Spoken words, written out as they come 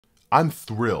I'm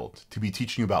thrilled to be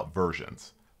teaching you about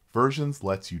versions. Versions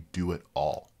lets you do it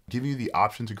all, giving you the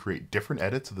option to create different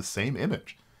edits of the same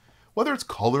image. Whether it's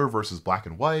color versus black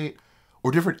and white,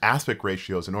 or different aspect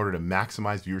ratios in order to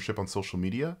maximize viewership on social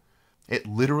media, it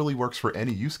literally works for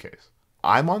any use case.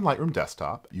 I'm on Lightroom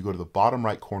Desktop. You go to the bottom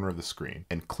right corner of the screen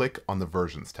and click on the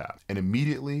Versions tab, and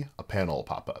immediately a panel will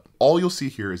pop up. All you'll see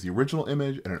here is the original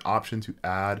image and an option to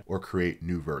add or create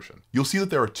new version. You'll see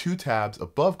that there are two tabs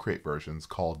above Create Versions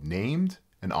called Named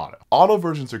and Auto. Auto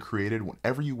versions are created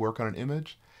whenever you work on an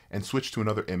image and switch to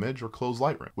another image or close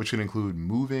Lightroom, which can include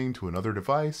moving to another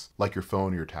device like your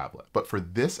phone or your tablet. But for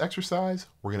this exercise,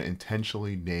 we're gonna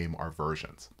intentionally name our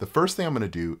versions. The first thing I'm gonna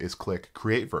do is click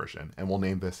Create Version, and we'll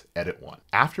name this Edit 1.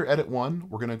 After Edit 1,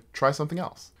 we're gonna try something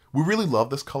else. We really love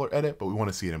this color edit, but we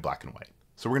wanna see it in black and white.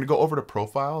 So we're gonna go over to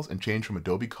Profiles and change from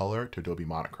Adobe Color to Adobe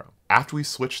Monochrome. After we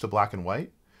switch to black and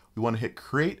white, we wanna hit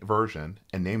Create Version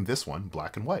and name this one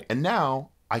Black and White. And now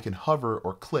I can hover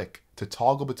or click to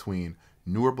toggle between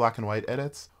newer black and white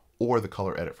edits or the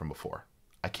color edit from before.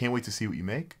 I can't wait to see what you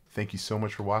make. Thank you so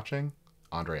much for watching.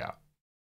 Aundre out.